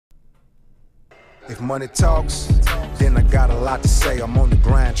If money talks, then I got a lot to say. I'm on the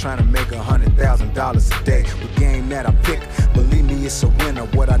grind trying to make $100,000 a day. With game that I pick, believe me, it's a winner.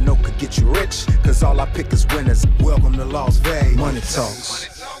 What I know could get you rich, cause all I pick is winners. Welcome to Las Vegas. Money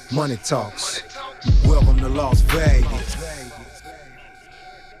talks, money talks. Welcome to Las Vegas.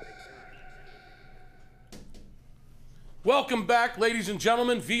 Welcome back, ladies and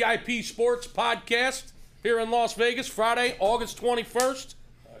gentlemen. VIP Sports Podcast here in Las Vegas, Friday, August 21st.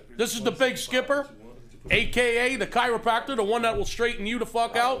 This is the Big Skipper, a.k.a. the chiropractor, the one that will straighten you the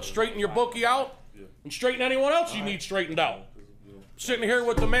fuck out, straighten your bookie out, and straighten anyone else you need straightened out. Sitting here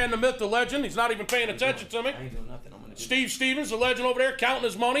with the man, the myth, the legend. He's not even paying attention to me. Steve Stevens, the legend over there, counting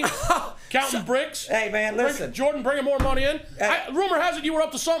his money, counting bricks. Hey, man, listen. Jordan bringing more money in. Rumor has it you were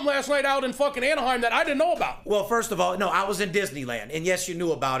up to something last night out in fucking Anaheim that I didn't know about. Well, first of all, no, I was in Disneyland, and yes, you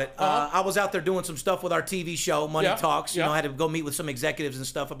knew about it. I was out there doing some stuff with our TV show, Money Talks. You know, I had to go meet with some executives and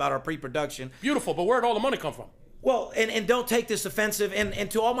stuff about our pre-production. Beautiful, but where'd all the money come from? Well, and don't take this offensive, and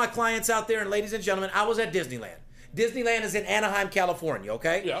to all my clients out there, and ladies and gentlemen, I was at Disneyland. Disneyland is in Anaheim, California,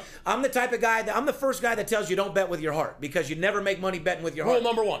 okay? Yeah. I'm the type of guy, I'm the first guy that tells you don't bet with your heart because you never make money betting with your heart. Rule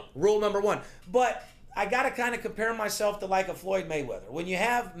number one. Rule number one. But I got to kind of compare myself to like a Floyd Mayweather. When you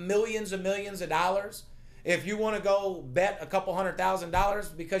have millions and millions of dollars, if you want to go bet a couple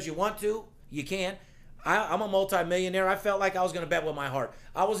 $100,000 because you want to, you can. I'm a multi-millionaire. I felt like I was going to bet with my heart.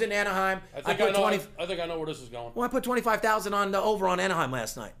 I was in Anaheim. I think I know where this is going. Well, I put $25,000 on the over on Anaheim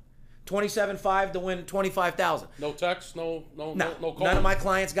last night. 27.5 to win 25,000. No text, no calling. None of my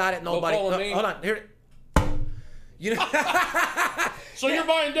clients got it. Nobody. No calling me. Hold on, here. You know. So you're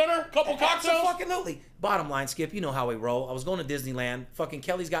buying dinner, couple cocktails. Absolutely. Bottom line, Skip, you know how we roll. I was going to Disneyland. Fucking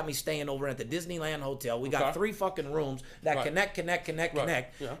Kelly's got me staying over at the Disneyland Hotel. We got 3 fucking rooms that connect. Yeah.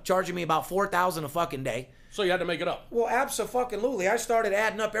 Charging me about $4,000 a fucking day. So you had to make it up. Well, absolutely. I started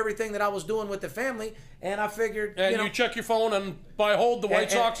adding up everything that I was doing with the family, and I figured, And you check your phone, and by hold, the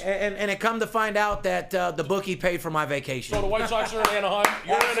White Sox. And it come to find out that the bookie paid for my vacation. So the White Sox are in Anaheim.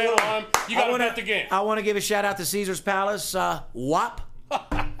 You're in Anaheim. You got to bet the game. I want to give a shout out to Caesar's Palace. WAP.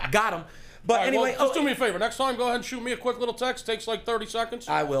 Got him. But right, anyway, well, just do me a favor. Next time, go ahead and shoot me a quick little text. Takes like 30 seconds.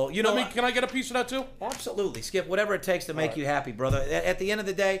 I will. You know, can I get a piece of that too? Absolutely, Skip. Whatever it takes to make you happy, brother. At the end of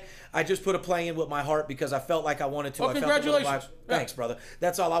the day, I just put a play in with my heart because I felt like I wanted to. Oh, congratulations. Thanks, brother.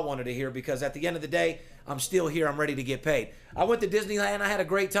 That's all I wanted to hear because at the end of the day, I'm still here. I'm ready to get paid. I went to Disneyland. I had a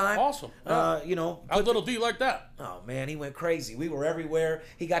great time. Awesome. You know. How'd little D like that? Oh, man, he went crazy. We were everywhere.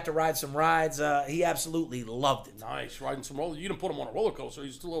 He got to ride some rides. He absolutely loved it. Nice. Riding some roller. You didn't put him on a roller coaster.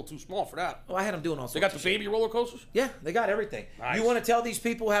 He's still a little too small for that. Oh, I had him doing all sorts They got the baby roller coasters? Yeah, they got everything. Nice. You want to tell these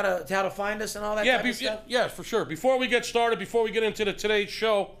people how to find us and all that type of stuff? Yeah, for sure. Before we get started, before we get into today's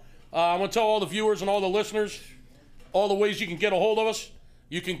show, I want to tell all the viewers and all the listeners all the ways you can get a hold of us.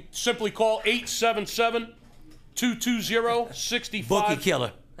 You can simply call 877-220-6540. Bookie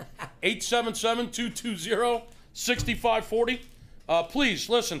killer. 877-220-6540. Please,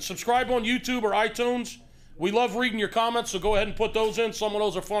 listen, subscribe on YouTube or iTunes. We love reading your comments, so go ahead and put those in. Some of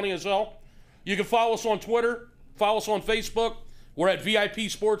those are funny as hell. You can follow us on Twitter, follow us on Facebook. We're at VIP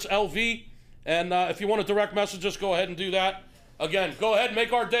Sports LV. And if you want to direct message us, go ahead and do that. Again, go ahead and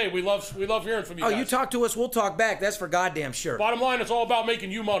make our day. We love hearing from you guys. Oh, you talk to us, we'll talk back. That's for goddamn sure. Bottom line, it's all about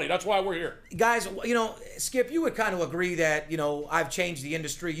making you money. That's why we're here. Guys, you know, Skip, you would kind of agree that, you know, I've changed the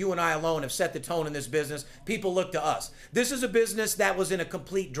industry. You and I alone have set the tone in this business. People look to us. This is a business that was in a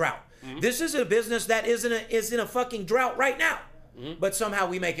complete drought. Mm-hmm. This is a business that is in a fucking drought right now. Mm-hmm. But somehow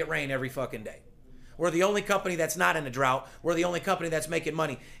we make it rain every fucking day. We're the only company that's not in a drought. We're the only company that's making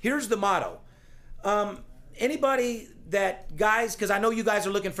money. Here's the motto. Anybody that, guys, because I know you guys are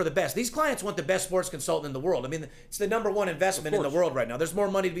looking for the best. These clients want the best sports consultant in the world. I mean, it's the #1 investment in the world right now. There's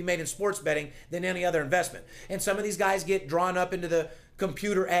more money to be made in sports betting than any other investment. And some of these guys get drawn up into the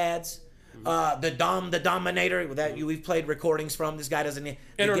computer ads. The Dominator that we've played recordings from. This guy doesn't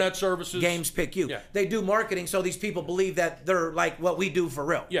internet services. Games pick you. Yeah. They do marketing so these people believe that they're like what we do for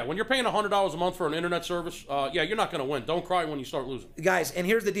real. Yeah, when you're paying $100 a month for an internet service, you're not going to win. Don't cry when you start losing. Guys, and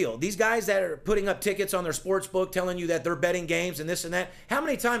here's the deal. These guys that are putting up tickets on their sports book telling you that they're betting games and this and that. How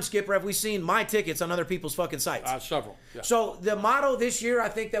many times, Skipper, have we seen my tickets on other people's fucking sites? Several. Yeah. So the motto this year, I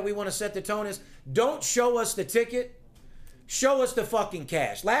think that we want to set the tone is don't show us the ticket. Show us the fucking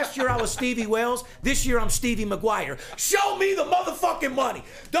cash. Last year I was Stevie Wells. This year I'm Stevie McGuire. Show me the motherfucking money.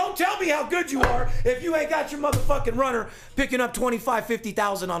 Don't tell me how good you are if you ain't got your motherfucking runner picking up $25,000,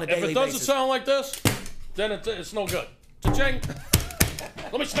 $50,000 on a daily basis. If it doesn't sound like this, then it's no good. Cha-ching.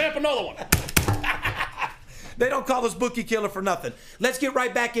 Let me stamp another one. They don't call us Bookie Killer for nothing. Let's get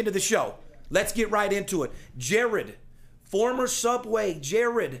right back into the show. Let's get right into it. Jared Former Subway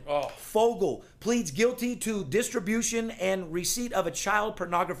Jared Fogle pleads guilty to distribution and receipt of a child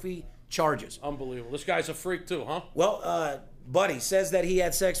pornography charges. Unbelievable. This guy's a freak too, huh? Well, Buddy says that he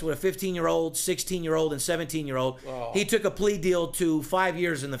had sex with a 15-year-old, 16-year-old, and 17-year-old. Oh. He took a plea deal to 5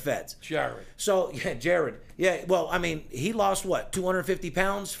 years in the feds. Jared. So, yeah, Jared. Yeah, well, I mean, he lost, what, 250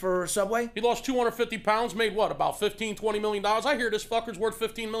 pounds for Subway? He lost 250 pounds, made what, about $15-20 million? I hear this fucker's worth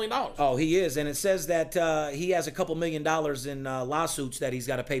 $15 million. Oh, he is. And it says that he has a couple $1 million in lawsuits that he's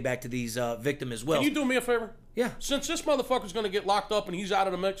got to pay back to these victims as well. Can you do me a favor? Yeah. Since this motherfucker's going to get locked up and he's out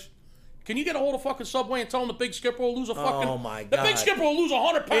of the mix, can you get a hold of fucking Subway and tell him the Big Skipper will lose a fucking... Oh, my The God. Big Skipper will lose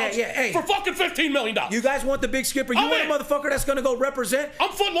 100 pounds hey. for fucking $15 million. You guys want the Big Skipper? You I'm want in. a motherfucker that's going to go represent?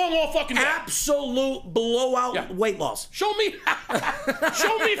 I'm foot long all fucking day. Absolute blowout weight loss. Show me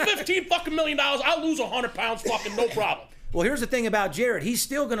 $15 fucking million. I'll lose 100 pounds fucking no problem. Well, here's the thing about Jared. He's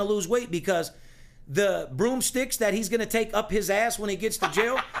still going to lose weight because the broomsticks that he's going to take up his ass when he gets to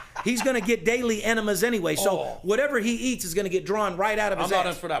jail, he's going to get daily enemas anyway. So whatever he eats is going to get drawn right out of his ass. I'm not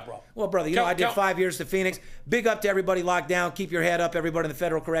in for that, bro. Well, brother, you know, I did 5 years to Phoenix. Big up to everybody locked down. Keep your head up, everybody in the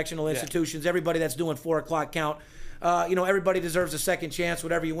federal correctional institutions, everybody that's doing 4 o'clock count. You know, everybody deserves a second chance.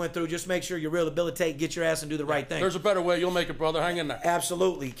 Whatever you went through, just make sure you rehabilitate, get your ass, and do the right thing. There's a better way. You'll make it, brother. Hang in there.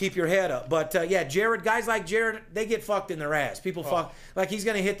 Absolutely. Keep your head up. But, yeah, Jared, guys like Jared, they get fucked in their ass. People fuck. Like, he's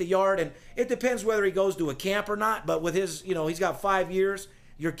going to hit the yard, and it depends whether he goes to a camp or not. But with his, you know, he's got 5 years.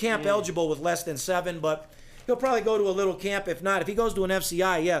 You're camp eligible with less than 7, but he'll probably go to a little camp. If not, if he goes to an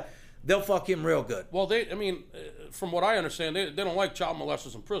FCI, yeah, they'll fuck him real good. Well, from what I understand, they don't like child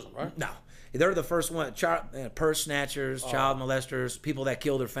molesters in prison, right? No. They're the first one, purse snatchers, child molesters, people that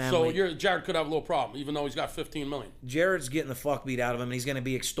kill their family. So Jared could have a little problem, even though he's got $15 million. Jared's getting the fuck beat out of him, and he's going to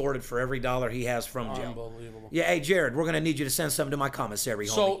be extorted for every dollar he has from jail. Unbelievable. Yeah, hey, Jared, we're going to need you to send something to my commissary,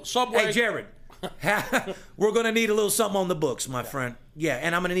 homie. So, Subway... Hey, Jared, we're going to need a little something on the books, my friend. Yeah,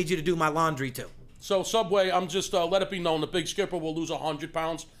 and I'm going to need you to do my laundry, too. So, Subway, I'm just, let it be known, the Big Skipper will lose 100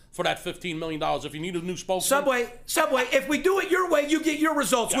 pounds for that $15 million. If you need a new spokesman... Subway, if we do it your way, you get your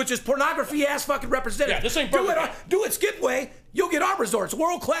results, which is pornography-ass fucking representative. Yeah, this ain't do perfect. do it Skip way, you'll get our results,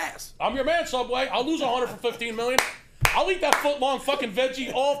 world class. I'm your man, Subway. I'll lose 100 for $15 million. I'll eat that foot-long fucking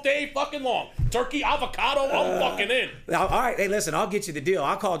veggie all day fucking long. Turkey, avocado, I'm fucking in. All right, hey, listen, I'll get you the deal.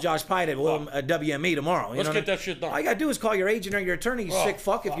 I'll call Josh Pite at WME tomorrow. Let's get that shit done. All you got to do is call your agent or your attorney, you sick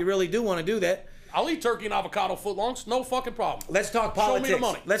fuck, if you really do want to do that. I'll eat turkey and avocado footlongs. No fucking problem. Let's talk politics. Show me the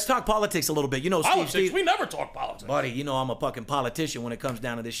money. Let's talk politics a little bit. You know, Steve. We never talk politics. Buddy, you know I'm a fucking politician when it comes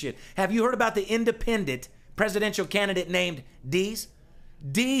down to this shit. Have you heard about the independent presidential candidate named Deez?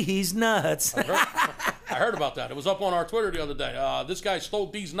 Deez nuts. I heard about that. It was up on our Twitter the other day. This guy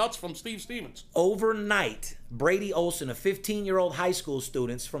stole Deez nuts from Steve Stevens. Overnight, Brady Olson, a 15-year-old high school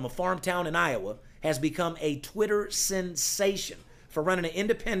student from a farm town in Iowa, has become a Twitter sensation for running an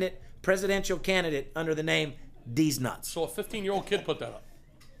independent presidential candidate under the name Deez Nuts. So a 15-year-old kid put that up.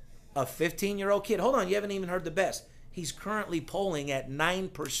 A 15-year-old kid? Hold on, you haven't even heard the best. He's currently polling at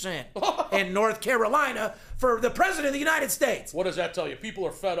 9% in North Carolina for the president of the United States. What does that tell you? People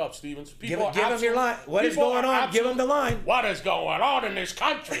are fed up, Stevens. Give him your line. What is going on? Give him the line. What is going on in this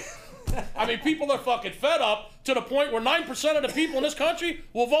country? I mean, people are fucking fed up to the point where 9% of the people in this country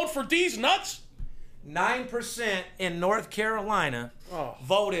will vote for Deez Nuts? 9% in North Carolina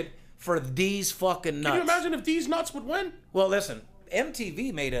voted for Deez fucking nuts. Can you imagine if Deez Nuts would win? Well, listen,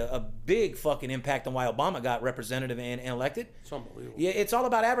 MTV made a big fucking impact on why Obama got representative and elected. It's unbelievable. Yeah, it's all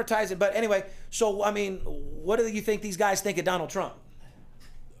about advertising. But anyway, so, I mean, what do you think these guys think of Donald Trump?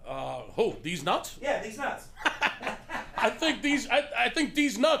 Who? Deez Nuts? Yeah, Deez Nuts. I think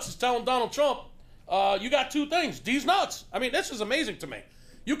Deez Nuts is telling Donald Trump, you got two things. Deez Nuts. I mean, this is amazing to me.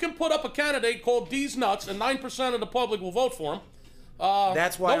 You can put up a candidate called Deez Nuts, and 9% of the public will vote for him.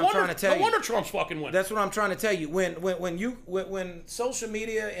 That's why I'm trying to tell you. No wonder Trump's fucking winning. That's what I'm trying to tell you. When social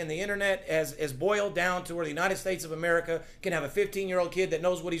media and the internet has boiled down to where the United States of America can have a 15-year-old kid that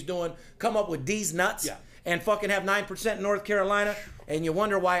knows what he's doing come up with Deez Nuts and fucking have 9% in North Carolina, and you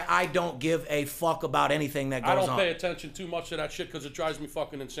wonder why I don't give a fuck about anything that goes on. I don't pay attention too much to that shit because it drives me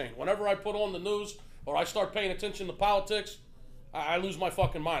fucking insane. Whenever I put on the news or I start paying attention to politics, I lose my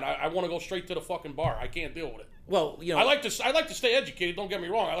fucking mind. I want to go straight to the fucking bar. I can't deal with it. Well, you know, I like to stay educated. Don't get me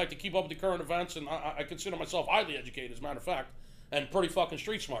wrong. I like to keep up with the current events, and I consider myself highly educated, as a matter of fact, and pretty fucking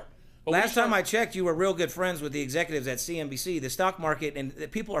street smart. But last time I checked, you were real good friends with the executives at CNBC. The stock market and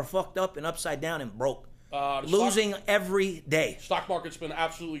people are fucked up and upside down and broke, losing every day. Stock market's been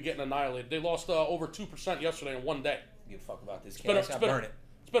absolutely getting annihilated. They lost over 2% yesterday in one day. Give a fuck about this.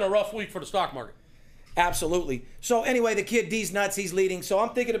 It's been a rough week for the stock market. Absolutely. So anyway, the kid Deez Nuts, he's leading. So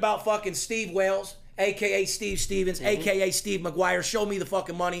I'm thinking about fucking Steve Wales a.k.a. Steve Stevens, a.k.a. Steve McGuire. Show me the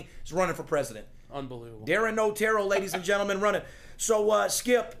fucking money. Is running for president. Unbelievable. Darren Otero, ladies and gentlemen, running. So,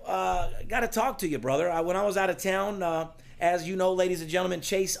 Skip, got to talk to you, brother. When I was out of town, as you know, ladies and gentlemen,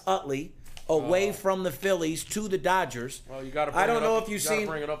 Chase Utley away from the Phillies to the Dodgers. Well, you got to. I don't know if you've seen.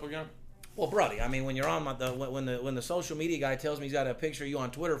 Bring it up again. Well, brother, I mean, when you're on when the social media guy tells me he's got a picture of you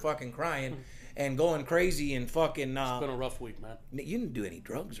on Twitter, fucking crying and going crazy and fucking. It's been a rough week, man. You didn't do any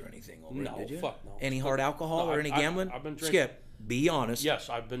drugs or anything over it, did you? Fuck no. Any hard alcohol or any gambling? I've been drinking. Skip, be honest. Yes,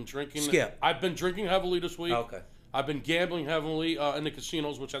 I've been drinking. Skip. I've been drinking heavily this week. Okay. I've been gambling heavily in the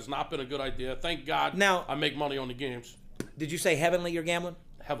casinos, which has not been a good idea. Thank God. Now, I make money on the games. Did you say heavenly you're gambling?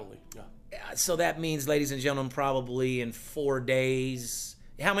 Heavily, yeah. So that means, ladies and gentlemen, probably in 4 days.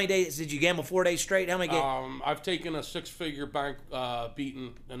 How many days did you gamble? 4 days straight? How many games? I've taken a 6-figure bank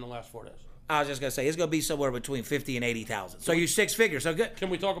beating in the last 4 days. I was just gonna say it's gonna be somewhere between 50 and 80,000. So you're 6 figures. So good. Can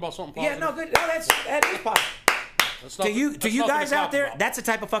we talk about something positive? Yeah, no, good. No, that is positive. To you guys out there, that's the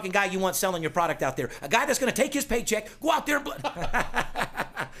type of fucking guy you want selling your product out there. A guy that's gonna take his paycheck, go out there and.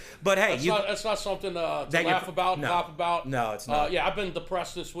 But hey, that's not something to laugh about, laugh about. No, it's not. Yeah, I've been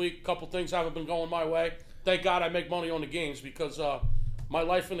depressed this week. A couple things haven't been going my way. Thank God I make money on the games because my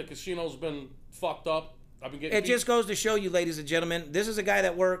life in the casino's been fucked up. I've been getting. It just goes to show you, ladies and gentlemen, this is a guy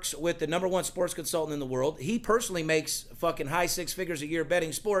that works with the #1 sports consultant in the world. He personally makes fucking high 6 figures a year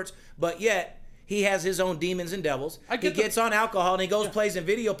betting sports, but yet he has his own demons and devils. He gets on alcohol and he goes plays in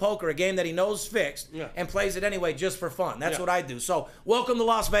video poker, a game that he knows fixed, and plays it anyway just for fun. That's what I do. So welcome to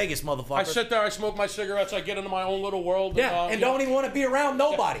Las Vegas, motherfucker. I sit there, I smoke my cigarettes, I get into my own little world. And don't even want to be around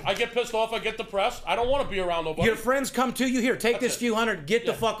nobody. I get pissed off, I get depressed. I don't want to be around nobody. Your friends come to you, here, take this few hundred, get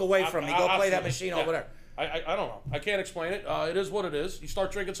the fuck away from me. Go play that machine or whatever. I don't know. I can't explain it. It is what it is. You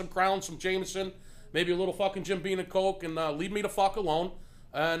start drinking some Crown, some Jameson, maybe a little fucking Jim Beam and Coke, and leave me the fuck alone.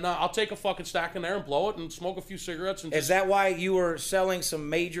 And I'll take a fucking stack in there and blow it and smoke a few cigarettes. And is that why you were selling some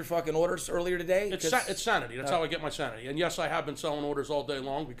major fucking orders earlier today? It's sanity. That's how I get my sanity. And yes, I have been selling orders all day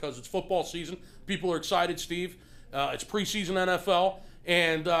long because it's football season. People are excited, Steve. It's preseason NFL.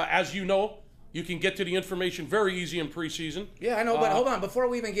 And as you know, you can get to the information very easy in preseason. Yeah, I know, but hold on. Before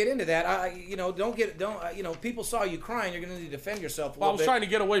we even get into that, people saw you crying. You're going to need to defend yourself a little bit. I was trying to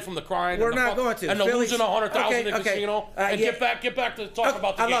get away from the crying. We're not going to. And the losing 100,000 in the casino. And get back to talk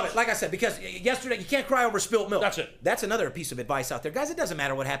about the games. I love it. Like I said, because yesterday, you can't cry over spilt milk. That's it. That's another piece of advice out there. Guys, it doesn't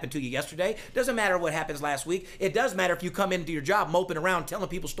matter what happened to you yesterday. It doesn't matter what happens last week. It does matter if you come into your job moping around telling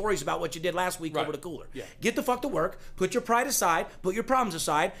people stories about what you did last week over the cooler. Yeah. Get the fuck to work. Put your pride aside. Put your problems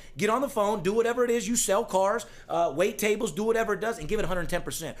aside. Get on the phone. Do whatever it is you sell. Cars, wait tables, do whatever it does, and give it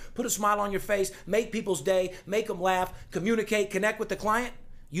 110%. Put a smile on your face, make people's day, make them laugh, communicate, connect with the client.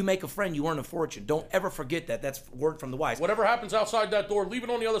 You make a friend, you earn a fortune. Don't ever forget that. That's word from the wise. Whatever happens outside that door, leave it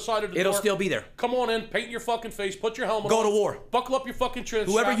on the other side of the door. It'll still be there. Come on in, paint your fucking face, put your helmet on. Go to war. Buckle up your fucking chin.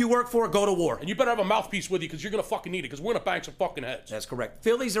 Whoever you work for, go to war. And you better have a mouthpiece with you because you're going to fucking need it because we're going to bang some fucking heads. That's correct.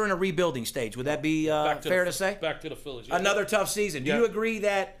 Phillies are in a rebuilding stage. Would that be fair to say? Back to the Phillies. Yeah. Another tough season. Do you agree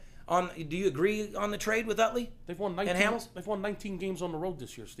that... Do you agree on the trade with Utley? They've won 19. And Hamels? They've won 19 games on the road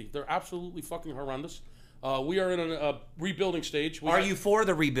this year, Steve. They're absolutely fucking horrendous. We are in a rebuilding stage. Are you for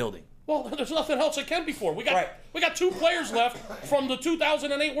the rebuilding? Well, there's nothing else it can be for. We got 2 players left from the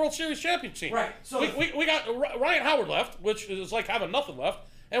 2008 World Series champion team. Right. So we got Ryan Howard left, which is like having nothing left,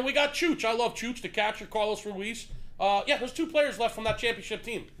 and we got Chooch. I love Chooch, the catcher, Carlos Ruiz. There's 2 players left from that championship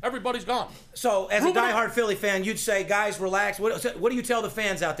team. Everybody's gone. So, as a diehard Philly fan, you'd say, guys, relax. What do you tell the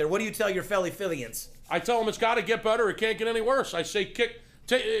fans out there? What do you tell your Phillians? I tell them it's got to get better. It can't get any worse. I say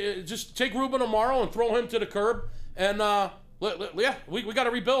just take Ruben tomorrow and throw him to the curb. And, we got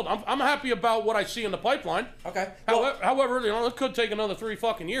to rebuild. I'm happy about what I see in the pipeline. Okay. However, it could take another 3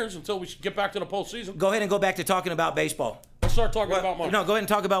 fucking years until we get back to the postseason. Go ahead and go back to talking about baseball. Let's start talking about money. No, go ahead and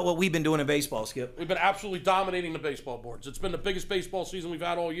talk about what we've been doing in baseball, Skip. We've been absolutely dominating the baseball boards. It's been the biggest baseball season we've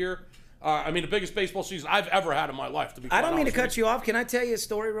had all year. The biggest baseball season I've ever had in my life, to be quite honest. I don't mean to cut you off. Can I tell you a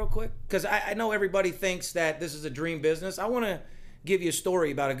story real quick? Because I know everybody thinks that this is a dream business. I want to give you a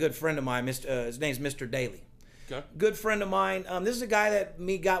story about a good friend of mine. His name's Mr. Daly. Okay. Good friend of mine. This is a guy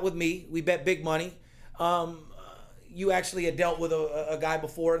that got with me. We bet big money. You actually had dealt with a guy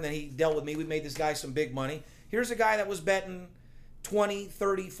before, and then he dealt with me. We made this guy some big money. Here's a guy that was betting $20,000,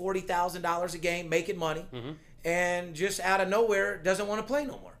 $30,000, $40,000 a game, making money, and just out of nowhere doesn't want to play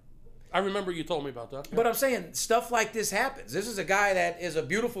no more. I remember you told me about that. But I'm saying stuff like this happens. This is a guy that is a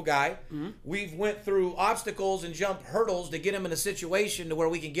beautiful guy. We've went through obstacles and jumped hurdles to get him in a situation to where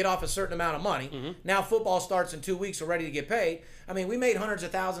we can get off a certain amount of money. Now football starts in 2 weeks. We're ready to get paid. I mean, we made hundreds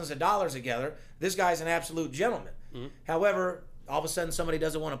of thousands of dollars together. This guy's an absolute gentleman. However, all of a sudden somebody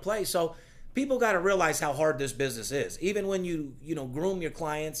doesn't want to play. So people got to realize how hard this business is. Even when you groom your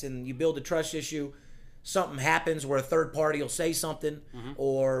clients and you build a trust issue, something happens where a third party will say something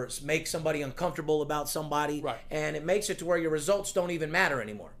or make somebody uncomfortable about somebody, Right. and it makes it to where your results don't even matter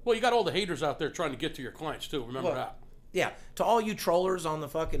anymore. Well, you got all the haters out there trying to get to your clients too. Remember that. Yeah, to all you trollers on the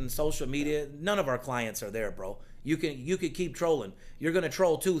fucking social media, none of our clients are there, bro. You could keep trolling. You're gonna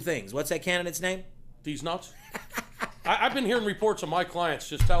troll two things. What's that candidate's name? These nuts. I've been hearing reports of my clients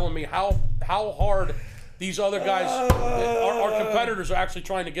just telling me how hard these other guys, our competitors, are actually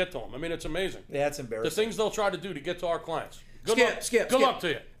trying to get to them. I mean, it's amazing. Yeah, it's embarrassing. The things they'll try to do to get to our clients. Skip. Good luck to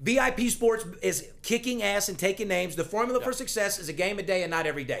you. VIP Sports is kicking ass and taking names. The formula for success is a game a day and not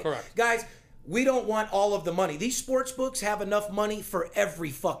every day. Correct. Guys, we don't want all of the money. These sports books have enough money for every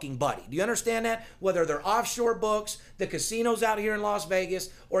fucking buddy. Do you understand that? Whether they're offshore books, the casinos out here in Las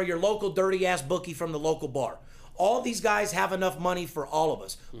Vegas, or your local dirty ass bookie from the local bar. All these guys have enough money for all of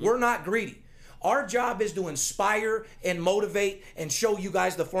us. We're not greedy. Our job is to inspire and motivate and show you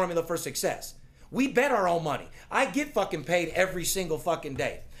guys the formula for success. We bet our own money. I get fucking paid every single fucking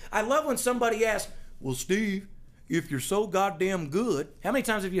day. I love when somebody asks, well, Steve, if you're so goddamn good, how many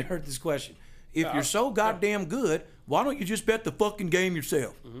times have you heard this question? If you're so goddamn good, why don't you just bet the fucking game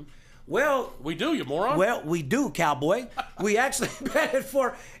yourself? Well, We do, you moron. well, we do, cowboy. We actually bet it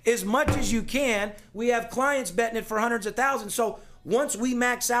for as much as you can. We have clients betting it for hundreds of thousands. So once we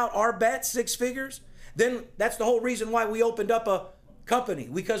max out our bet, 6 figures, then that's the whole reason why we opened up a company,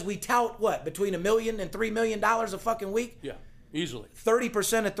 because we tout what, between $1 million and $3 million a fucking week? Yeah, easily.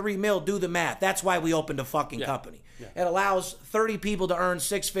 30% of 3 mil, do the math. That's why we opened a fucking company. Yeah. It allows 30 people to earn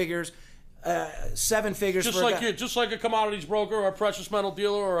 6 figures, 7 figures. Just like a commodities broker or a precious metal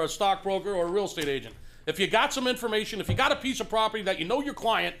dealer or a stockbroker or a real estate agent. If you got some information, if you got a piece of property that you know your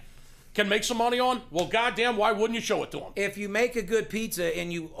client can make some money on, well, goddamn, why wouldn't you show it to them? If you make a good pizza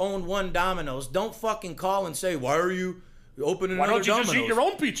and you own one Domino's, don't fucking call and say, why are you opening Why another don't you Domino's? just eat your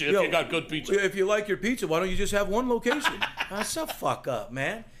own pizza if you got good pizza? If you like your pizza, why don't you just have one location? That's the fuck up,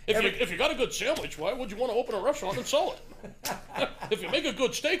 man. If you got a good sandwich, why would you want to open a restaurant and sell it? If you make a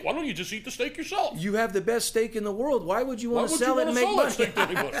good steak, why don't you just eat the steak yourself? You have the best steak in the world. Why would you want to sell it and make that money? steak to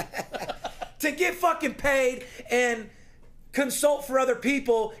anybody? To get fucking paid and consult for other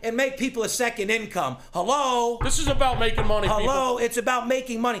people and make people a second income. Hello? This is about making money, Hello, people. it's about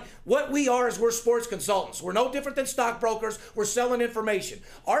making money. What we are is we're sports consultants. We're no different than stockbrokers. We're selling information.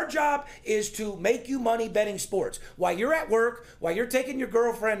 Our job is to make you money betting sports. While you're at work, while you're taking your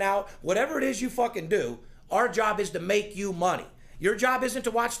girlfriend out, whatever it is you fucking do, our job is to make you money. Your job isn't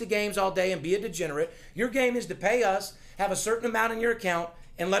to watch the games all day and be a degenerate. Your game is to pay us, have a certain amount in your account,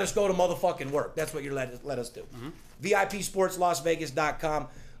 and let us go to motherfucking work. That's what you let us do. VIPSportsLasVegas.com.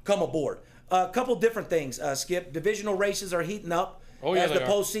 Come aboard. A couple different things, Skip. Divisional races are heating up as the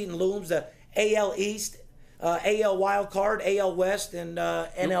postseason looms. The AL East, AL Wild Card, AL West, and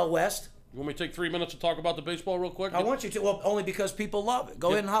NL West. You want me to take 3 minutes to talk about the baseball real quick? I want you to. Well, only because people love it. Go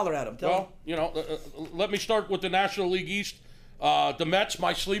ahead and holler at them. Tell them. Let me start with the National League East. The Mets,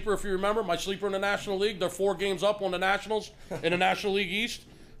 my sleeper, if you remember, my sleeper in the National League. They're 4 games up on the Nationals in the National League East.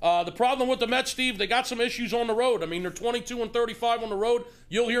 The problem with the Mets, Steve, they got some issues on the road. I mean, they're 22-35 on the road.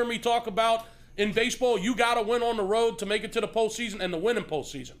 You'll hear me talk about in baseball, you got to win on the road to make it to the postseason and to win in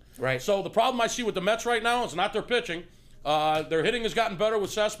postseason. Right. So the problem I see with the Mets right now is not their pitching. Their hitting has gotten better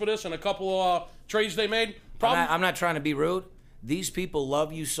with Cespedes and a couple trades they made. I'm not trying to be rude. These people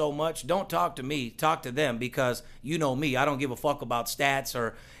love you so much. Don't talk to me. Talk to them, because you know me. I don't give a fuck about stats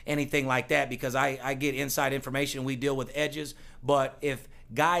or anything like that, because I get inside information. We deal with edges. But if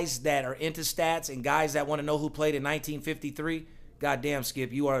guys that are into stats and guys that want to know who played in 1953, goddamn,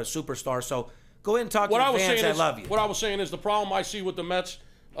 Skip, you are a superstar. So go ahead and talk to the fans that love you. What I was saying is the problem I see with the Mets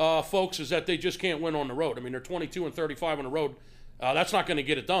folks is that they just can't win on the road. I mean, they're 22-35 on the road. That's not going to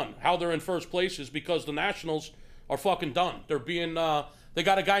get it done. How they're in first place is because the Nationals are fucking done. They're being they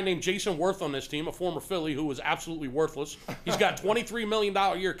got a guy named Jason Worth on this team, a former Philly who was absolutely worthless. He's got a $23 million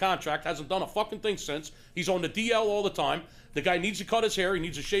a year contract, hasn't done a fucking thing since. He's on the DL all the time. The guy needs to cut his hair. He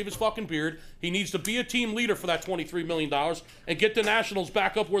needs to shave his fucking beard. He needs to be a team leader for that $23 million and get the Nationals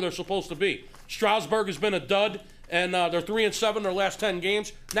back up where they're supposed to be. Strasburg has been a dud, and they're 3-7 their last 10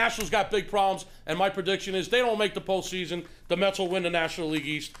 games. Nationals got big problems, and my prediction is they don't make the postseason. The Mets will win the National League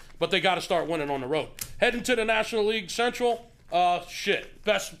East, but they got to start winning on the road. Heading to the National League Central, absolute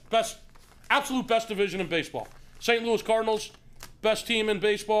best division in baseball. St. Louis Cardinals, best team in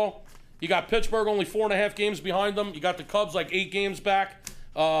baseball. You got Pittsburgh only 4.5 games behind them. You got the Cubs like 8 games back.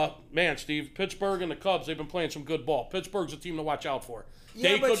 Man, Steve, Pittsburgh and the Cubs, they've been playing some good ball. Pittsburgh's a team to watch out for.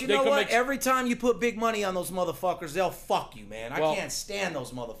 Yeah, but you know what? Every time you put big money on those motherfuckers, they'll fuck you, man. I can't stand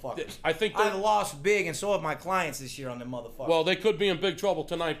those motherfuckers. I think I've lost big, and so have my clients this year on them motherfuckers. Well, they could be in big trouble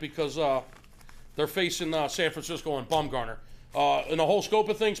tonight because they're facing San Francisco and Bumgarner. In the whole scope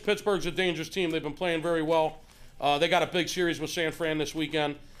of things, Pittsburgh's a dangerous team. They've been playing very well. They got a big series with San Fran this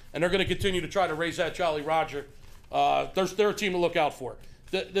weekend, and they're going to continue to try to raise that Jolly Roger. They're a team to look out for.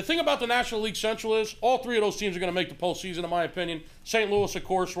 The thing about the National League Central is all three of those teams are going to make the postseason, in my opinion. St. Louis, of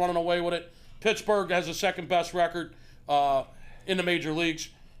course, running away with it. Pittsburgh has the second best record in the major leagues.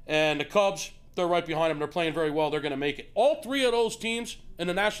 And the Cubs, they're right behind them. They're playing very well. They're going to make it. All three of those teams in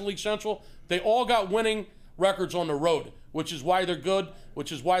the National League Central, they all got winning records on the road, which is why they're good,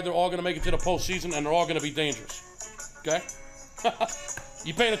 which is why they're all going to make it to the postseason, and they're all going to be dangerous. Okay?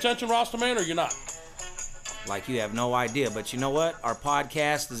 You paying attention, Roster Man, or you're not? Like you have no idea, but you know what? Our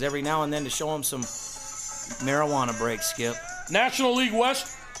podcast is every now and then to show them some marijuana breaks, Skip. National League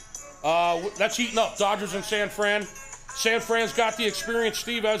West, that's heating up. Dodgers and San Fran. San Fran's got the experience,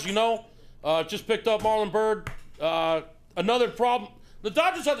 Steve, as you know. Just picked up Marlon Byrd. Another problem. The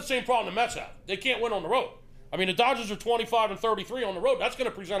Dodgers have the same problem the Mets have. They can't win on the road. I mean, the Dodgers are 25-33 on the road. That's going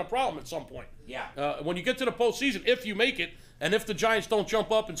to present a problem at some point. Yeah. When you get to the postseason, if you make it, and if the Giants don't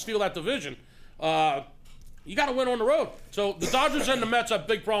jump up and steal that division, you got to win on the road. So the Dodgers and the Mets have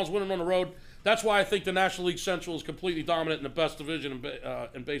big problems winning on the road. That's why I think the National League Central is completely dominant in the best division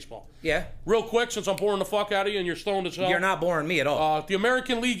in baseball. Yeah. Real quick, since I'm boring the fuck out of you and you're stoned as hell. You're not boring me at all. The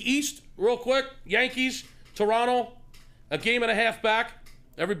American League East, real quick. Yankees, Toronto, a game and a half back.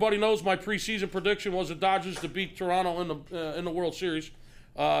 Everybody knows my preseason prediction was the Dodgers to beat Toronto in the World Series.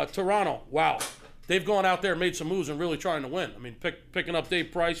 Toronto, wow. They've gone out there and made some moves and really trying to win. I mean, picking up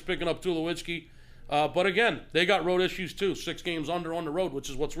Dave Price, picking up Tulowitzki. But again, they got road issues too. 6 games under on the road, which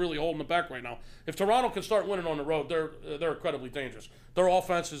is what's really holding them back right now. If Toronto can start winning on the road, they're incredibly dangerous. Their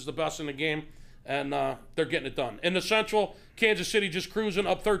offense is the best in the game, and they're getting it done. In the Central, Kansas City just cruising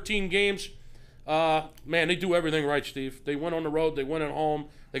up 13 games. Man, they do everything right, Steve. They win on the road. They win at home.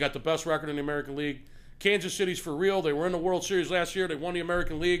 They got the best record in the American League. Kansas City's for real. They were in the World Series last year. They won the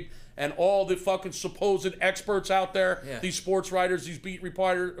American League. And all the fucking supposed experts out there, these sports writers, these beat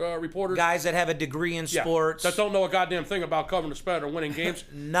reporters. Guys that have a degree in sports. That don't know a goddamn thing about covering the spread or winning games.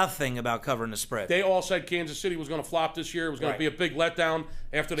 Nothing about covering the spread. They all said Kansas City was going to flop this year. It was going to be a big letdown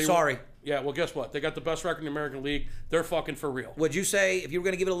after they Yeah, well, guess what? They got the best record in the American League. They're fucking for real. Would you say, if you were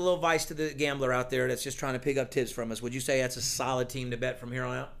going to give it a little advice to the gambler out there that's just trying to pick up tips from us, would you say that's a solid team to bet from here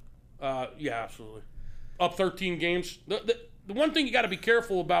on out? Yeah, absolutely. Up 13 games. The one thing you got to be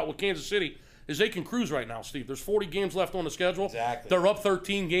careful about with Kansas City is they can cruise right now, Steve. There's 40 games left on the schedule. Exactly. They're up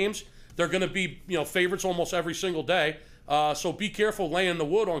 13 games. They're going to be, favorites almost every single day. So be careful laying the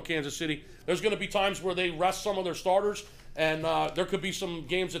wood on Kansas City. There's going to be times where they rest some of their starters, and there could be some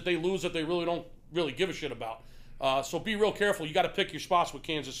games that they lose that they really don't really give a shit about. So be real careful. You got to pick your spots with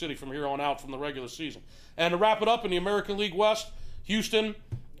Kansas City from here on out from the regular season. And to wrap it up in the American League West, Houston,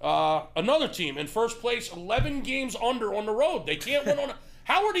 another team in first place, 11 games under on the road. They can't win on.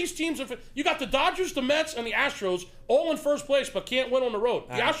 How are these teams? You got the Dodgers, the Mets, and the Astros all in first place, but can't win on the road.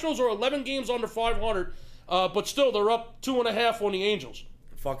 The Astros are 11 games under 500, but still they're up 2.5 on the Angels.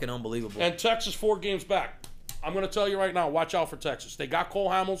 Fucking unbelievable. And Texas 4 games back. I'm going to tell you right now, watch out for Texas. They got Cole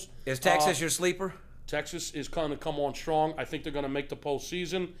Hamels. Is Texas your sleeper? Texas is going to come on strong. I think they're going to make the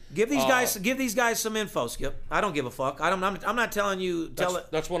postseason. Give these guys some info, Skip. I don't give a fuck. I'm not telling you.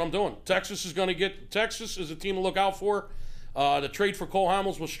 That's what I'm doing. Texas is going to get. Texas is a team to look out for. The trade for Cole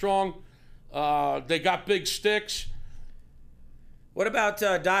Hamels was strong. They got big sticks. What about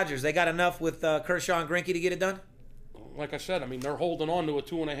Dodgers? They got enough with Kershaw and Greinke to get it done? Like I said, I mean, they're holding on to a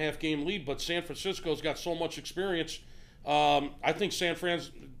 2.5 game lead, but San Francisco's got so much experience. I think San Fran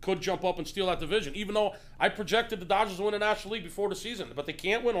could jump up and steal that division, even though I projected the Dodgers to win the National League before the season, but they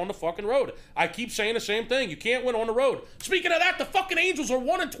can't win on the fucking road. I keep saying the same thing. You can't win on the road. Speaking of that, the fucking Angels are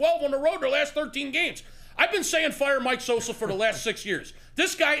 1-12 on the road their last 13 games. I've been saying fire Mike Sosa for the last 6 years.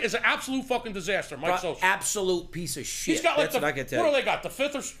 This guy is an absolute fucking disaster, Mike Sosa. Absolute piece of shit. He's got like what I can tell you. What do they got?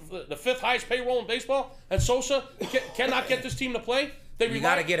 The fifth highest payroll in baseball, and Sosa cannot get this team to play. You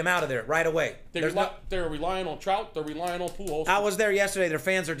got to get him out of there right away. They're relying on Trout. They're relying on Pujols. I was there yesterday. Their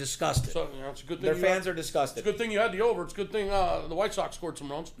fans are disgusted. So, it's a good thing. Their fans are disgusted. It's a good thing you had the over. It's a good thing the White Sox scored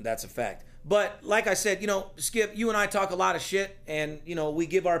some runs. That's a fact. But like I said, Skip, you and I talk a lot of shit, and we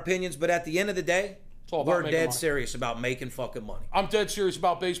give our opinions. But at the end of the day, we're dead serious about making fucking money. I'm dead serious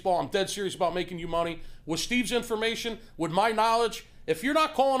about baseball. I'm dead serious about making you money. With Steve's information, with my knowledge, if you're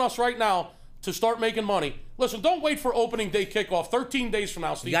not calling us right now, to start making money. Listen, don't wait for opening day kickoff 13 days from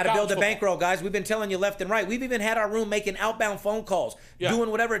now. Steve, you got to build a football. bankroll, guys. We've been telling you left and right. We've even had our room making outbound phone calls,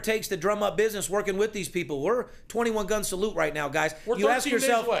 doing whatever it takes to drum up business, working with these people. We're 21 gun salute right now, guys. We're you 13 days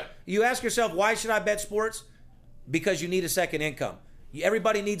away. You ask yourself, why should I bet sports? Because you need a second income.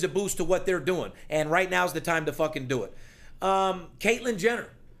 Everybody needs a boost to what they're doing, and right now's the time to fucking do it. Caitlyn Jenner.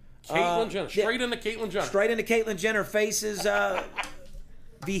 Caitlyn Jenner. Straight into Caitlyn Jenner. Straight into Caitlyn Jenner faces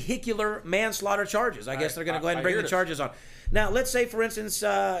vehicular manslaughter charges. I guess they're going to go ahead and bring the charges on. Now, let's say, for instance,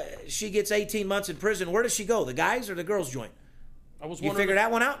 she gets 18 months in prison. Where does she go? The guys or the girls' joint? You figured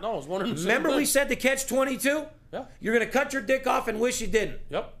that one out? No, I was wondering. Remember we said the catch-22? Yeah. You're going to cut your dick off and wish you didn't.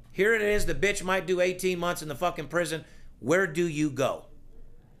 Yep. Here it is. The bitch might do 18 months in the fucking prison. Where do you go?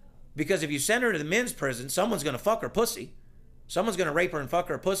 Because if you send her to the men's prison, someone's going to fuck her pussy. Someone's going to rape her and fuck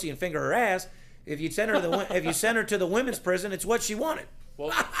her pussy and finger her ass. If you send her to the women's prison, it's what she wanted.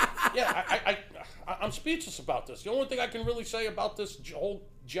 Well, yeah, I'm speechless about this. The only thing I can really say about this whole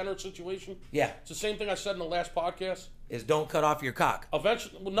Jenner situation, it's the same thing I said in the last podcast, is don't cut off your cock.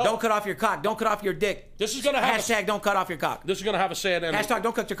 Eventually, no. Don't cut off your cock. Don't cut off your dick. This is gonna have hashtag don't cut off your cock. This is gonna have a sad ending. Hashtag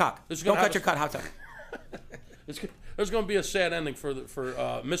don't cut your cock. Don't cut your cock. Hashtag. There's going to be a sad ending for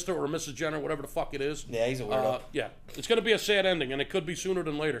Mr. or Mrs. Jenner, whatever the fuck it is. Yeah, he's a weirdo. Yeah, it's going to be a sad ending, and it could be sooner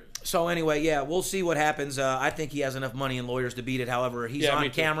than later. So anyway, yeah, we'll see what happens. I think he has enough money and lawyers to beat it. However, he's on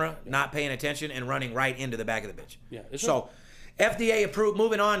camera, not paying attention, and running right into the back of the bitch. Yeah. So, FDA approved.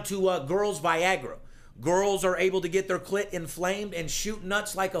 Moving on to girls Viagra. Girls are able to get their clit inflamed and shoot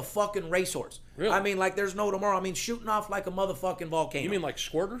nuts like a fucking racehorse. Really? I mean, like there's no tomorrow. I mean, shooting off like a motherfucking volcano. You mean like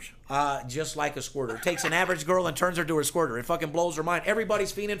squirters? Just like a squirter. It takes an average girl and turns her to a squirter. It fucking blows her mind.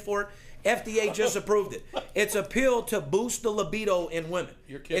 Everybody's fiending for it. FDA just approved it. It's a pill to boost the libido in women.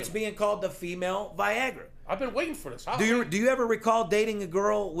 You're kidding. It's being called the female Viagra. I've been waiting for this. Do you ever recall dating a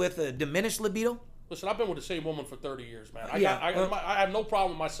girl with a diminished libido? Listen, I've been with the same woman for 30 years, man. Yeah. I have no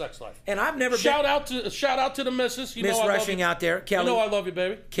problem with my sex life. And I've never shout out to the missus. Miss Rushing out there, Kelly. You know I love you,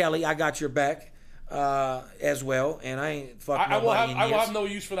 baby. Kelly, I got your back as well, and I ain't fucking I will nobody have no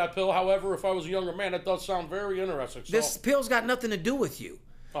use for that pill. However, if I was a younger man, that does sound very interesting. So. This pill's got nothing to do with you.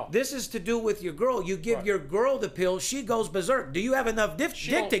 Oh. This is to do with your girl. You give your girl the pill, she goes berserk. Do you have enough dick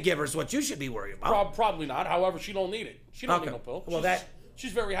to give her? Is what you should be worried about. Probably not. However, she don't need it. She don't need no pill. Well,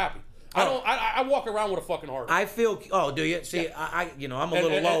 she's very happy. I walk around with a fucking heart. I feel. Oh, do you? See, yeah. I'm a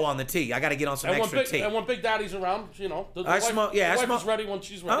little low on the tea. I got to get on some extra tea. And when Big Daddy's around, the I smoke. Yeah, the wife is ready when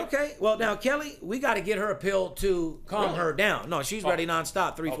she's ready. Okay. Well, now Kelly, we got to get her a pill to calm her down. No, she's ready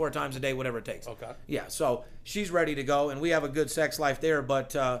nonstop, 3-4 times a day, whatever it takes. Okay. Yeah. So she's ready to go, and we have a good sex life there.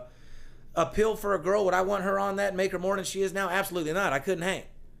 But a pill for a girl, would I want her on that and make her more than she is now? Absolutely not. I couldn't hang.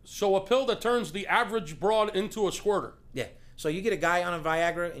 So a pill that turns the average broad into a squirter. Yeah. So you get a guy on a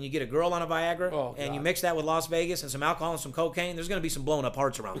Viagra and you get a girl on a Viagra, and you mix that with Las Vegas and some alcohol and some cocaine, there's going to be some blown up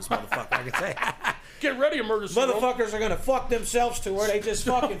hearts around this motherfucker, I can say. Get ready, emergency room. Motherfuckers are going to fuck themselves to where they just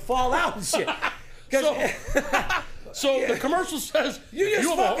fucking fall out and shit. So the commercial says... You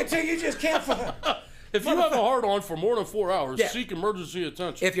just fuck until you just can't fuck. If you have a hard-on for more than 4 hours, seek emergency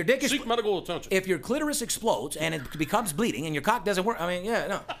attention. If your dick seek medical attention. If your clitoris explodes and it becomes bleeding and your cock doesn't work,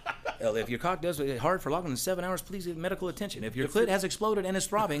 Well, if your cock does it hard for longer than 7 hours, please get medical attention. If your clit has exploded and is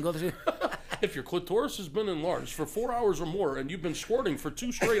throbbing, go to... If your clitoris has been enlarged for 4 hours or more and you've been squirting for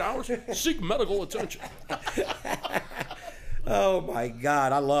 2 straight hours, seek medical attention. Oh my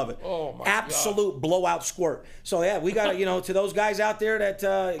God, I love it. Oh my Absolute God. Blowout squirt. So yeah, we got to, to those guys out there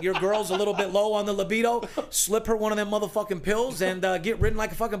that your girl's a little bit low on the libido, slip her one of them motherfucking pills and get ridden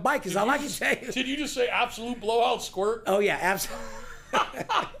like a fucking bike, as I like to say. Did you just say absolute blowout squirt? Oh yeah, absolutely.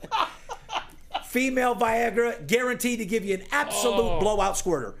 Female Viagra, guaranteed to give you an absolute blowout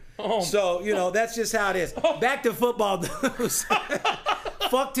squirter. So, that's just how it is. Back to football news.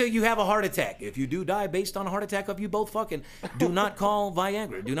 Fuck till you have a heart attack. If you do die based on a heart attack of you both fucking, do not call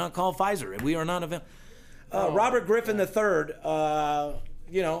Viagra. Do not call Pfizer. We are not a... Robert Griffin III,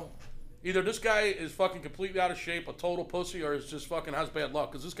 Either this guy is fucking completely out of shape, a total pussy, or is just fucking has bad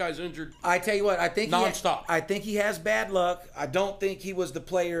luck. Because this guy's injured. I tell you what, I think nonstop. I think he has bad luck. I don't think he was the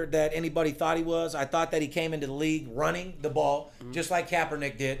player that anybody thought he was. I thought that he came into the league running the ball, just like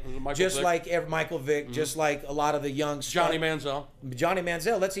Kaepernick did, like Michael Vick, just like a lot of the young Johnny Manziel. Johnny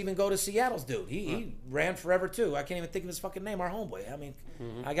Manziel. Let's even go to Seattle's dude. He ran forever too. I can't even think of his fucking name. Our homeboy. I mean,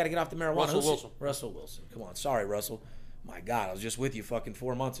 I got to get off the marijuana. Russell Wilson. Come on, sorry Russell. My God, I was just with you fucking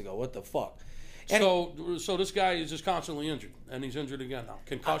 4 months ago. What the fuck? So this guy is just constantly injured, and he's injured again now.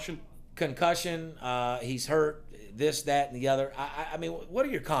 Concussion. He's hurt. This, that, and the other. I mean, what are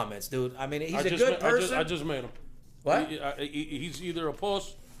your comments, dude? I mean, he's a good person. I just made him. What? He's either a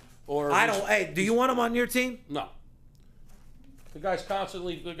puss Or I don't. Hey, do you want him on your team? No. The guy's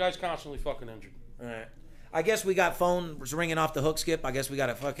constantly fucking injured. All right. I guess we got phones ringing off the hook, Skip. I guess we got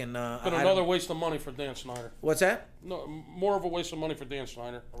a fucking. But another waste of money for Dan Snyder. What's that? No, more of a waste of money for Dan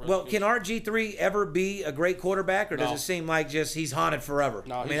Snyder. Well, can RG3 ever be a great quarterback, or does No. it seem like just he's haunted forever?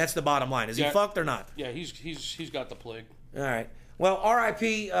 No, I mean, that's the bottom line. Is he fucked or not? Yeah, he's got the plague. All right. Well, RIP,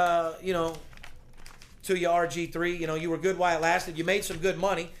 you know, to you, RG3. You know, you were good while it lasted. You made some good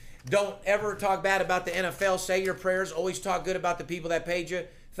money. Don't ever talk bad about the NFL. Say your prayers. Always talk good about the people that paid you.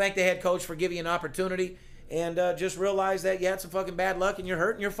 Thank the head coach for giving you an opportunity. And just realize that you had some fucking bad luck and you're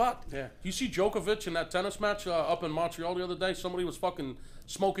hurt and you're fucked. Yeah. You see Djokovic in that tennis match up in Montreal the other day? Somebody was fucking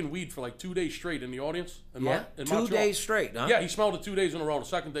smoking weed for like 2 days straight in the audience. In Montreal. 2 days straight, huh? Yeah, he smelled it 2 days in a row. The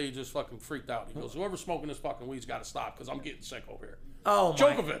second day, he just fucking freaked out. He goes, whoever's smoking this fucking weed's got to stop because I'm getting sick over here. Oh,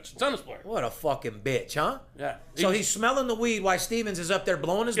 Djokovic, tennis player. What a fucking bitch, huh? Yeah. So he's smelling the weed while Stevens is up there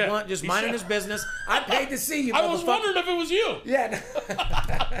blowing his blunt, just minding his business. I paid to see you, I was wondering if it was you.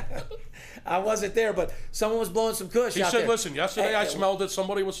 Yeah. I wasn't there, but someone was blowing some kush He out said, there. listen, yesterday I smelled it.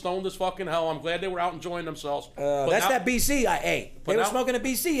 Somebody was stoned as fucking hell. I'm glad they were out enjoying themselves. That's that BC, They were smoking a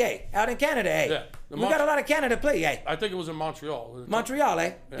BC, out in Canada, Yeah. We got a lot of Canada play, I think it was in Montreal. Montreal,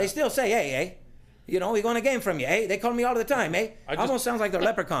 Yeah. They still say, You know, we going a game from you, They call me all the time, Almost sounds like they're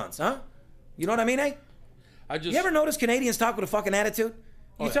leprechauns, huh? You know what I mean, You ever notice Canadians talk with a fucking attitude?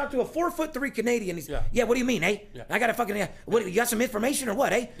 You talk to a 4'3" Canadian. He's, what do you mean, Yeah. I got a fucking. What, you got some information or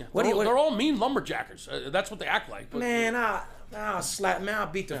what, Yeah. They're all mean lumberjackers. That's what they act like. But, man,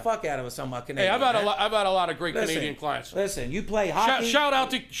 I'll beat the fuck out of us on my Canadian. Hey, I've had a lot of great Canadian clients. Listen, you play hockey. Shout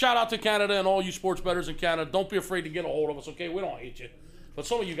out to Canada and all you sports bettors in Canada. Don't be afraid to get a hold of us, okay? We don't hate you. But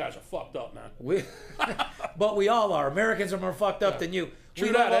some of you guys are fucked up, man. But we all are. Americans are more fucked up than you. We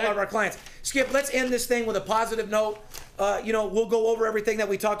love all of our clients. Skip, let's end this thing with a positive note. You know, we'll go over everything that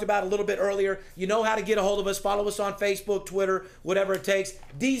we talked about a little bit earlier. You know how to get a hold of us. Follow us on Facebook, Twitter, whatever it takes.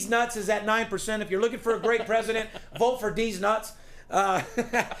 D's Nuts is at 9%. If you're looking for a great president, vote for D's Nuts.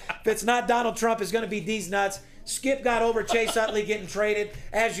 If it's not Donald Trump, it's going to be D's Nuts. Skip got over Chase Utley getting traded.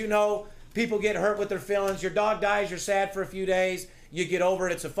 As you know, people get hurt with their feelings. Your dog dies, you're sad for a few days. You get over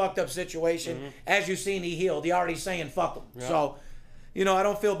it. It's a fucked up situation. Mm-hmm. As you've seen, he healed. He already saying fuck him. Yeah. So, you know, I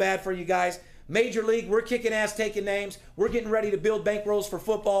don't feel bad for you guys. Major League, we're kicking ass, taking names. We're getting ready to build bankrolls for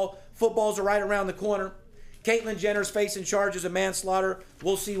football. Footballs are right around the corner. Caitlyn Jenner's facing charges of manslaughter.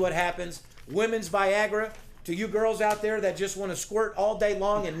 We'll see what happens. Women's Viagra, to you girls out there that just want to squirt all day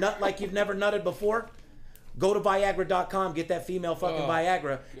long and nut like you've never nutted before, go to Viagra.com, get that female fucking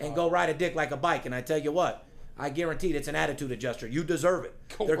Viagra, and go ride a dick like a bike. And I tell you what, I guarantee it's an attitude adjuster. You deserve it.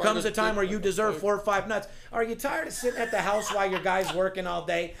 There comes a time where you deserve 4 or 5 nuts. Are you tired of sitting at the house while your guy's working all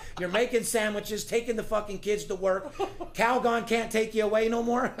day? You're making sandwiches, taking the fucking kids to work. Calgon can't take you away no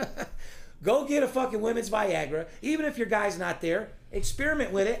more. Go get a fucking women's Viagra. Even if your guy's not there,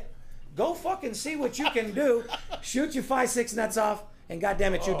 experiment with it. Go fucking see what you can do. Shoot your 5, 6 nuts off. And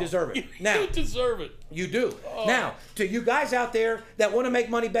goddamn it, you deserve it. Now, you deserve it. You do. Now, to you guys out there that want to make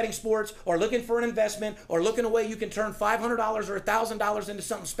money betting sports or looking for an investment or looking a way you can turn $500 or $1,000 into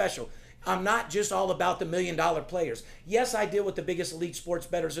something special, I'm not just all about the $1 million players. Yes, I deal with the biggest elite sports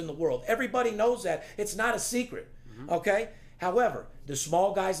bettors in the world. Everybody knows that. It's not a secret. Okay? However, the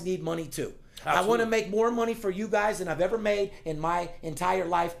small guys need money too. Absolutely. I want to make more money for you guys than I've ever made in my entire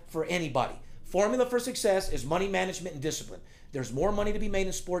life for anybody. Formula for success is money management and discipline. There's more money to be made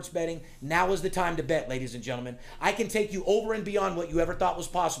in sports betting. Now is the time to bet, ladies and gentlemen. I can take you over and beyond what you ever thought was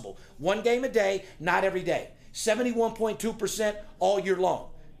possible. 1 game a day, not every day. 71.2% all year long.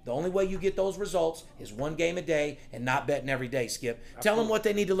 The only way you get those results is 1 game a day and not betting every day, Skip. Absolutely. Tell them what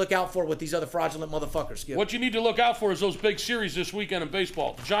they need to look out for with these other fraudulent motherfuckers, Skip. What you need to look out for is those big series this weekend in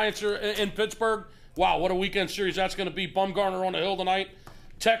baseball. The Giants are in Pittsburgh. Wow, what a weekend series that's going to be. Bumgarner on the hill tonight.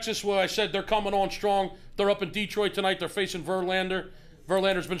 Texas, where I said they're coming on strong. They're up in Detroit tonight. They're facing Verlander.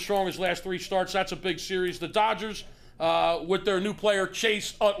 Verlander's been strong his last 3 starts. That's a big series. The Dodgers, with their new player,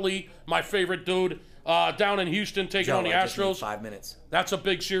 Chase Utley, my favorite dude, down in Houston, taking on the Astros. Just need 5 minutes. That's a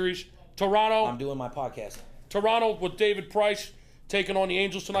big series. Toronto. I'm doing my podcast. Toronto with David Price taking on the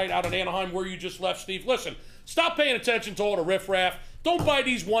Angels tonight out in Anaheim, where you just left, Steve. Listen, stop paying attention to all the riffraff. Don't buy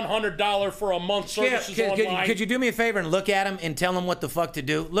these $100 for a month services online. Could you do me a favor and look at them and tell them what the fuck to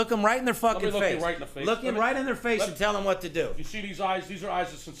do? Look them right in their fucking face. Right in the face. Look them right in their face and tell them what to do. You see these eyes? These are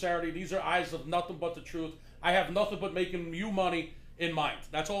eyes of sincerity. These are eyes of nothing but the truth. I have nothing but making you money in mind.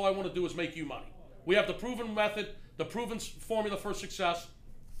 That's all I want to do is make you money. We have the proven method, the proven formula for success.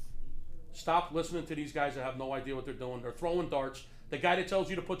 Stop listening to these guys that have no idea what they're doing. They're throwing darts. The guy that tells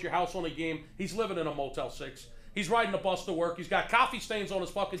you to put your house on a game, he's living in a Motel 6. He's riding the bus to work. He's got coffee stains on his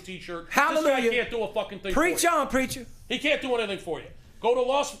fucking T-shirt. Hallelujah. This guy can't do a fucking thing Preach for you. on, preacher. He can't do anything for you. Go to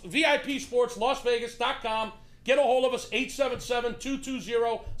VIP Sports, LasVegas.com. Get a hold of us,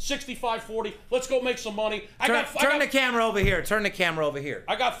 877-220-6540. Let's go make some money. Turn the camera over here. Turn the camera over here.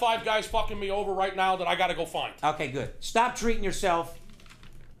 I got 5 guys fucking me over right now that I got to go find. Okay, good. Stop treating yourself.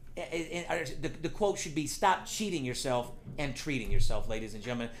 The quote should be, stop cheating yourself and treating yourself, ladies and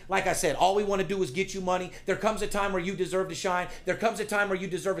gentlemen. Like I said, all we want to do is get you money. There comes a time where you deserve to shine. There comes a time where you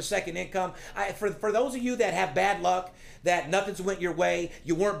deserve a second income. For those of you that have bad luck, that nothing's went your way,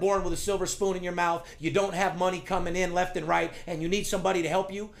 you weren't born with a silver spoon in your mouth, you don't have money coming in left and right, and you need somebody to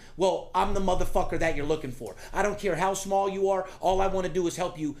help you, well, I'm the motherfucker that you're looking for. I don't care how small you are. All I want to do is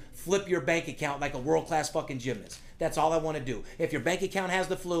help you flip your bank account like a world-class fucking gymnast. That's all I want to do. If your bank account has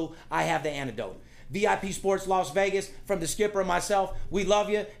the flu, I have the antidote. VIP Sports Las Vegas, from the skipper and myself, we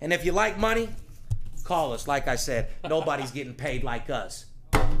love you. And if you like money, call us. Like I said, nobody's getting paid like us.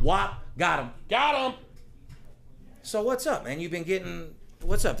 Whop, got him. Got him. So what's up, man? You've been getting...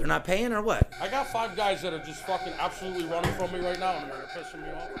 What's up? They're not paying or what? I got 5 guys that are just fucking absolutely running from me right now, and they're pissing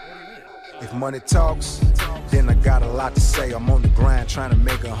me off. What do you mean? If money talks, then I got a lot to say. I'm on the grind trying to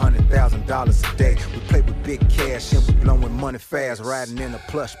make $100,000 a day. We play with big cash and we blowing money fast. Riding in a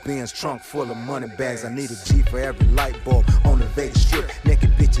plush Benz trunk full of money bags. I need a G for every light bulb on the Vegas Strip.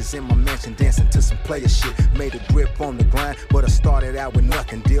 Naked bitches in my mansion dancing to some player shit. Made a grip on the grind, but I started out with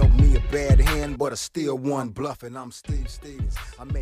nothing. Dealt me a bad hand, but I still won bluffing. I'm Steve Stevens. I made